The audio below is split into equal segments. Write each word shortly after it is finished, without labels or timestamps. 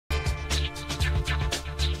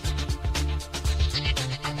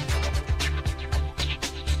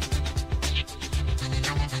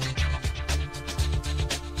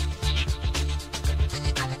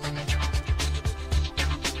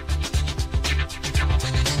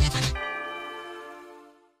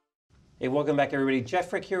Hey, welcome back everybody.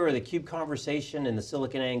 Jeff Frick here with the CUBE Conversation in the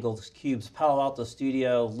SiliconANGLE CUBE's Palo Alto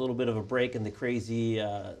studio. A little bit of a break in the crazy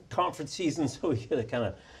conference season, so we gotta kind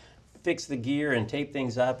of fix the gear and tape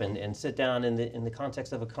things up and sit down in the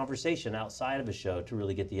context of a conversation outside of a show to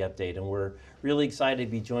really get the update. And we're really excited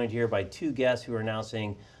to be joined here by two guests who are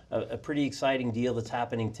announcing a pretty exciting deal that's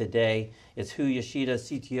happening today. It's Yoshida,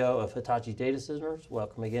 CTO of Hitachi Data Centers.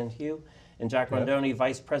 Welcome again, Hugh. And Jack Rondoni,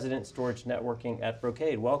 Vice President, Storage Networking at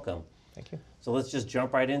Brocade. Welcome. Thank you. So let's just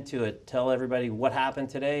jump right into it. Tell everybody what happened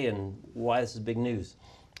today and why this is big news.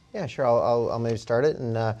 Yeah, sure. I'll maybe start it.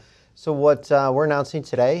 And so what we're announcing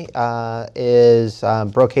today is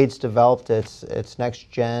Brocade's developed its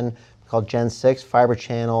next gen called Gen 6 fiber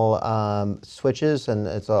channel switches, and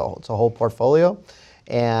it's a whole portfolio.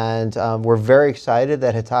 And we're very excited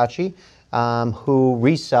that Hitachi, who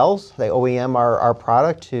resells, they OEM our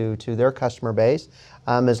product to their customer base,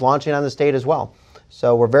 is launching on this date as well.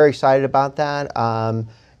 So we're very excited about that,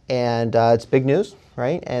 and it's big news,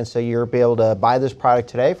 right? And so you'll be able to buy this product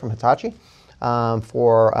today from Hitachi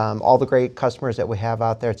for all the great customers that we have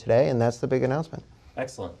out there today, and that's the big announcement.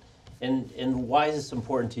 Excellent. And why is this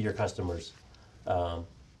important to your customers?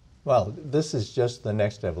 Well, this is just the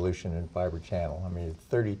next evolution in fiber channel. I mean,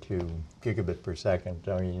 32 gigabit per second.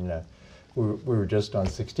 I mean, we were just on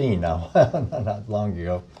 16 now, not long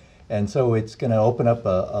ago. And so it's going to open up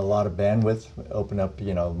a lot of bandwidth, open up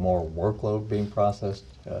more workload being processed,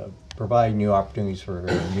 provide new opportunities for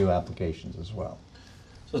new applications as well.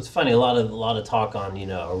 So it's funny, a lot of talk on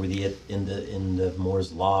are we in the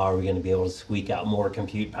Moore's law? Are we going to be able to squeak out more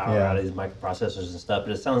compute power out of these microprocessors and stuff?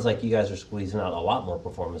 But it sounds like you guys are squeezing out a lot more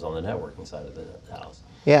performance on the networking side of the house.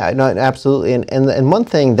 Yeah, no, absolutely. And one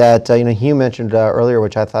thing that Hugh mentioned earlier,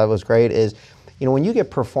 which I thought was great, is when you get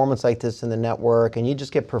performance like this in the network, and you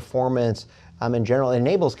just get performance in general, it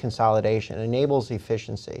enables consolidation, it enables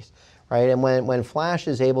efficiencies, right? And when Flash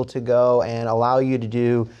is able to go and allow you to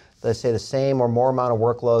do, let's say, the same or more amount of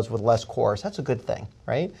workloads with less cores, that's a good thing,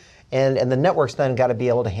 right? And the network's then got to be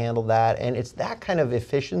able to handle that, and it's that kind of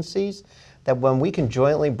efficiencies that when we can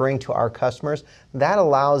jointly bring to our customers, that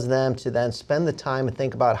allows them to then spend the time and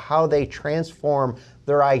think about how they transform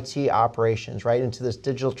their IT operations, right, into this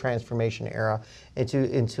digital transformation era,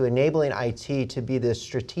 into enabling IT to be this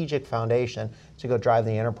strategic foundation to go drive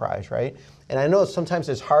the enterprise, right? And I know sometimes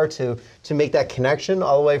it's hard to make that connection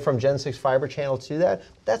all the way from Gen 6 fiber channel to that,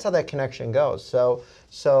 but that's how that connection goes.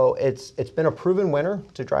 So it's been a proven winner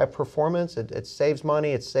to drive performance. It saves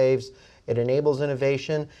money, it enables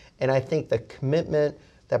innovation, and I think the commitment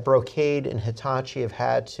that Brocade and Hitachi have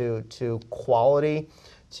had to quality,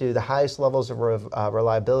 to the highest levels of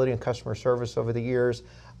reliability and customer service over the years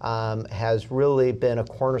has really been a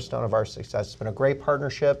cornerstone of our success. It's been a great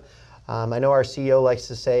partnership. I know our CEO likes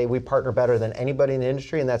to say we partner better than anybody in the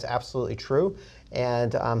industry, and that's absolutely true.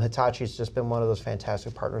 And Hitachi's just been one of those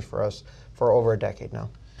fantastic partners for us for over a decade now.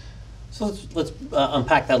 So let's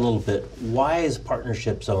unpack that a little bit. Why is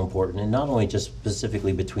partnership so important? And not only just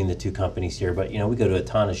specifically between the two companies here, but we go to a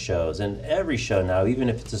ton of shows, and every show now, even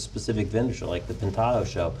if it's a specific vendor show like the Palo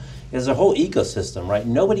show, is a whole ecosystem, right?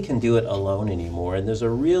 Nobody can do it alone anymore, and there's a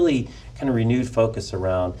really kind of renewed focus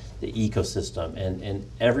around the ecosystem and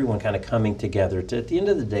everyone kind of coming together to, at the end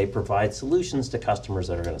of the day, provide solutions to customers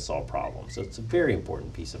that are going to solve problems. So it's a very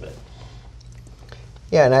important piece of it.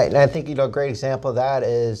 Yeah, and I think a great example of that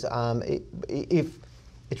is if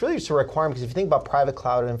it's really just a requirement, because if you think about private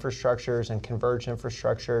cloud infrastructures and converged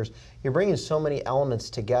infrastructures, you're bringing so many elements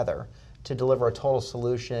together to deliver a total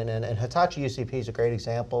solution. And Hitachi UCP is a great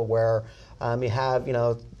example where you have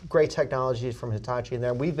great technologies from Hitachi in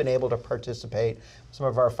there. We've been able to participate with some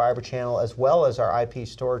of our fiber channel as well as our IP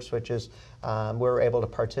storage switches. We're able to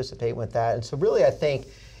participate with that. And so really, I think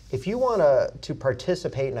if you want to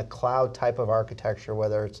participate in a cloud type of architecture,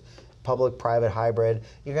 whether it's public, private, hybrid,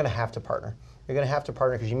 you're going to have to partner. You're going to have to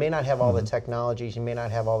partner because you may not have all the technologies, you may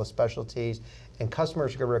not have all the specialties, and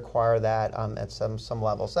customers are going to require that at some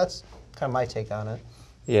level. So that's kind of my take on it.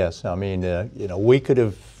 Yes, I mean, we could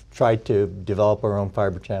have tried to develop our own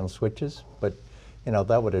fiber channel switches, but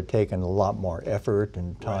that would have taken a lot more effort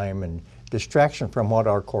and time and distraction from what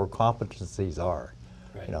our core competencies are.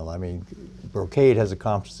 Right. I mean, Brocade has a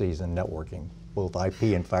competencies in networking, both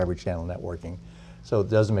IP and fiber channel networking. So it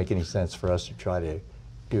doesn't make any sense for us to try to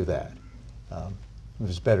do that. It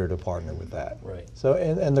was better to partner with that. Right. So,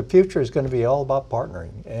 and the future is going to be all about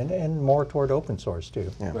partnering and more toward open source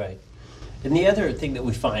too. Yeah. Right. And the other thing that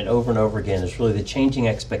we find over and over again is really the changing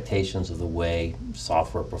expectations of the way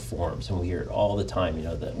software performs. And we hear it all the time,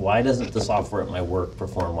 that why doesn't the software at my work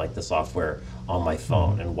perform like the software on my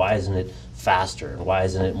phone? And why isn't it faster? And why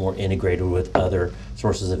isn't it more integrated with other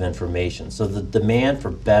sources of information? So the demand for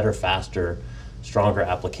better, faster, stronger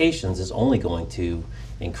applications is only going to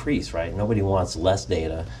increase, right? Nobody wants less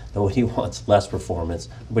data. Nobody wants less performance.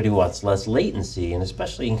 Nobody wants less latency. And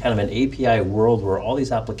especially in kind of an API world where all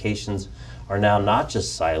these applications are now not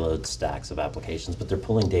just siloed stacks of applications, but they're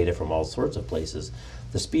pulling data from all sorts of places,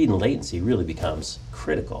 the speed and latency really becomes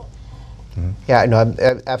critical. Yeah, no,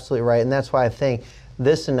 I'm absolutely right. And that's why I think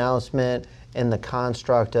this announcement and the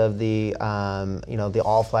construct of the, the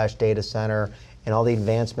all-flash data center and all the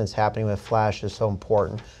advancements happening with flash is so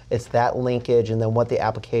important. It's that linkage and then what the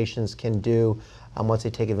applications can do once they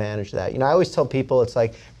take advantage of that. I always tell people, it's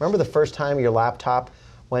like, remember the first time your laptop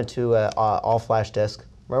went to an all-flash disk?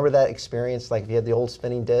 Remember that experience, like if you had the old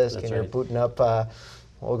spinning disk and you're booting up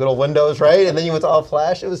good old Windows, right? And then you went to all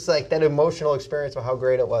flash. It was like that emotional experience of how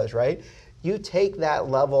great it was, right? You take that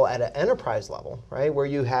level at an enterprise level, right? Where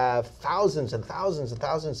you have thousands and thousands and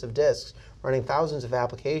thousands of disks running thousands of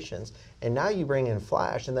applications, and now you bring in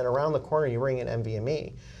flash, and then around the corner you bring in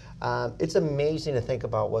NVMe. It's amazing to think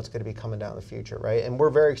about what's going to be coming down the future, right? And we're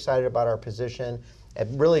very excited about our position at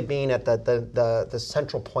really being at the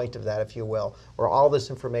central point of that, if you will, where all this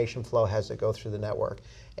information flow has to go through the network.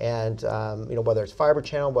 And whether it's fiber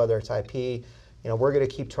channel, whether it's IP, we're going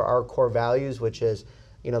to keep to our core values, which is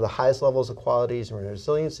the highest levels of qualities and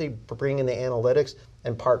resiliency, bring in the analytics,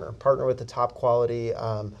 and partner with the top quality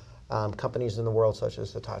companies in the world, such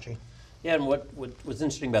as Hitachi. Yeah, and what's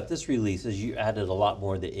interesting about this release is you added a lot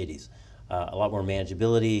more of the IDIs, a lot more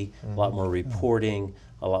manageability, a lot more reporting,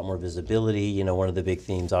 a lot more visibility. One of the big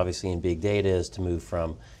themes, obviously, in big data is to move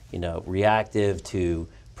from reactive to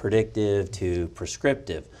predictive to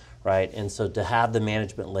prescriptive, right? And so to have the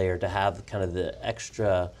management layer, to have kind of the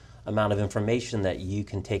extra amount of information that you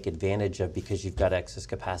can take advantage of because you've got excess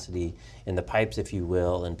capacity in the pipes, if you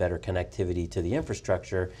will, and better connectivity to the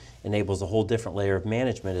infrastructure enables a whole different layer of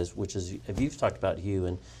management, which is, if you've talked about, Hugh,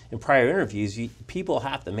 and in prior interviews, people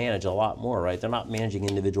have to manage a lot more, right? They're not managing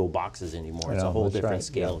individual boxes anymore. It's a whole different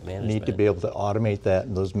scale of management. You need to be able to automate that,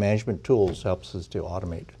 and those management tools helps us to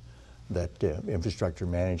automate that infrastructure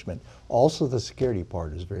management. Also, the security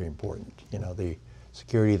part is very important. The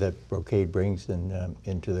security that Brocade brings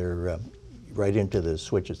into their right into the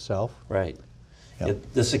switch itself. Right.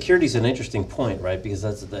 The security is an interesting point, right? Because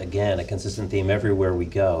that's, again, a consistent theme everywhere we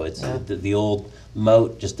go. It's the old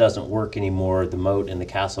moat just doesn't work anymore, the moat and the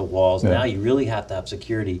castle walls. Now you really have to have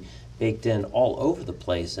security baked in all over the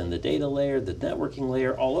place, and the data layer, the networking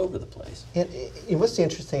layer, all over the place. And what's the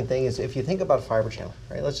interesting thing is, if you think about fiber channel,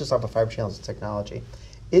 right? Let's just talk about fiber channel as a technology.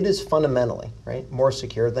 It is fundamentally, right, more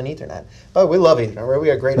secure than Ethernet. But we love Ethernet, right? We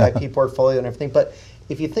got a great IP portfolio and everything. But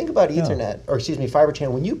if you think about Ethernet, or excuse me, fiber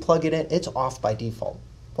channel, when you plug it in, it's off by default.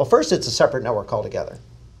 Well, first, it's a separate network altogether,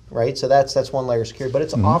 right? So that's one layer of security, but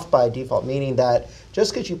it's off by default, meaning that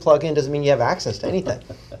just because you plug in doesn't mean you have access to anything.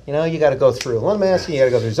 You got to go through load masking, you got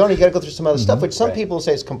to go through zoning, you got to go through some other stuff, which some people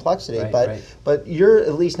say is complexity, but you're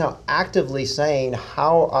at least now actively saying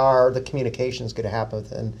how are the communications going to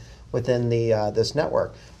happen within the this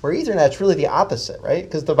network. Where Ethernet's really the opposite, right?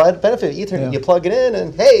 Because the benefit of Ethernet, you plug it in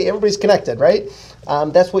and hey, everybody's connected, right?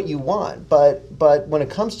 That's what you want. But when it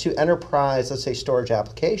comes to enterprise, let's say storage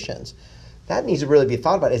applications, that needs to really be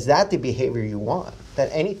thought about. Is that the behavior you want? That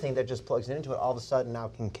anything that just plugs into it all of a sudden now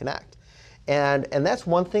can connect. And that's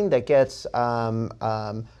one thing that gets kind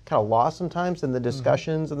of lost sometimes in the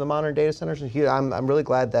discussions in the modern data centers. I'm really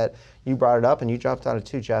glad that you brought it up and you dropped on it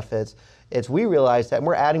too, Jeff. We realize that, and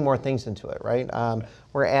we're adding more things into it, right?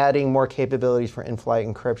 We're adding more capabilities for in-flight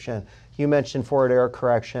encryption. You mentioned forward error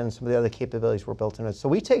correction, some of the other capabilities were built into it. So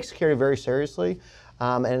we take security very seriously,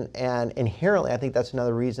 and inherently, I think that's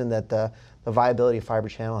another reason that the viability of fiber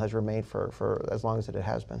channel has remained for as long as it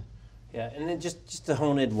has been. Yeah, and then just to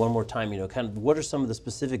hone in one more time, kind of what are some of the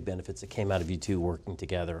specific benefits that came out of you two working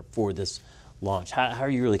together for this launch? How are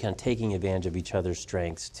you really kind of taking advantage of each other's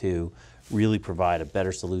strengths to really provide a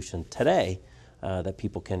better solution today that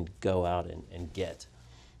people can go out and get?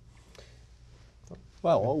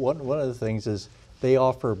 Well, one of the things is they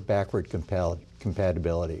offer backward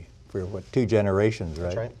compatibility for 2 generations,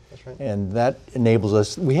 right? That's right. And that enables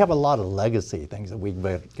us, we have a lot of legacy things that we've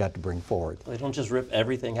got to bring forward. They don't just rip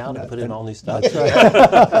everything out and put in all new stuff. That's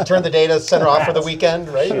right. Turn the data center off for the weekend,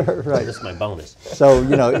 right? Sure, right. This is my bonus. So,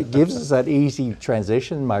 it gives us that easy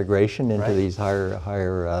transition, migration into these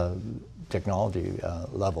higher technology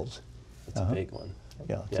levels. It's a big one.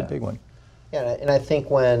 Yeah, it's a big one. Yeah, and I think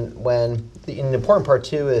when the important part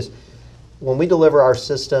too is when we deliver our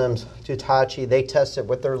systems to Hitachi, they test it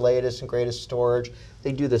with their latest and greatest storage.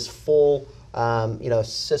 They do this full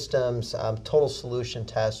systems, total solution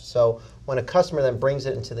test. So when a customer then brings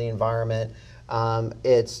it into the environment,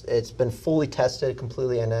 it's been fully tested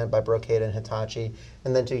completely end-to-end by Brocade and Hitachi.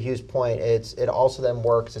 And then to Hugh's point, it also then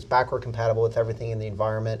works. It's backward compatible with everything in the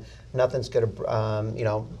environment. Nothing's going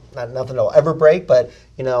to, nothing will ever break, but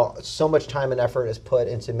so much time and effort is put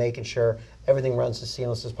into making sure everything runs as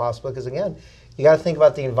seamless as possible. Because again, you got to think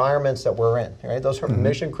about the environments that we're in. Right? Those are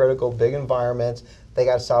mission critical, big environments. They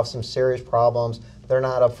got to solve some serious problems. They're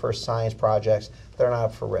not up for science projects. They're not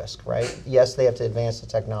up for risk, right? Yes, they have to advance the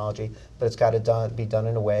technology, but it's got to be done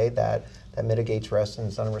in a way that mitigates risk and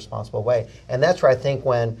is done in a responsible way. And that's where I think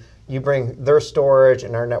when you bring their storage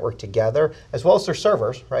and our network together, as well as their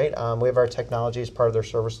servers, right? We have our technology as part of their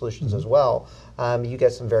server solutions as well. You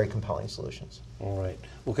get some very compelling solutions. All right.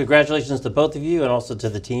 Well, congratulations to both of you and also to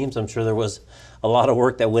the teams. I'm sure there was a lot of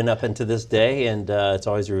work that went up into this day, and it's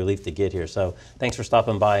always a relief to get here. So thanks for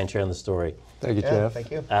stopping by and sharing the story. Thank you, Jeff.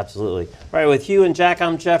 Thank you. Absolutely. All right, with Hugh and Jack,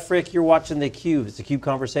 I'm Jeff Frick. You're watching theCUBE. It's theCUBE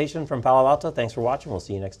Conversation from Palo Alto. Thanks for watching. We'll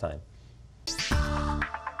see you next time.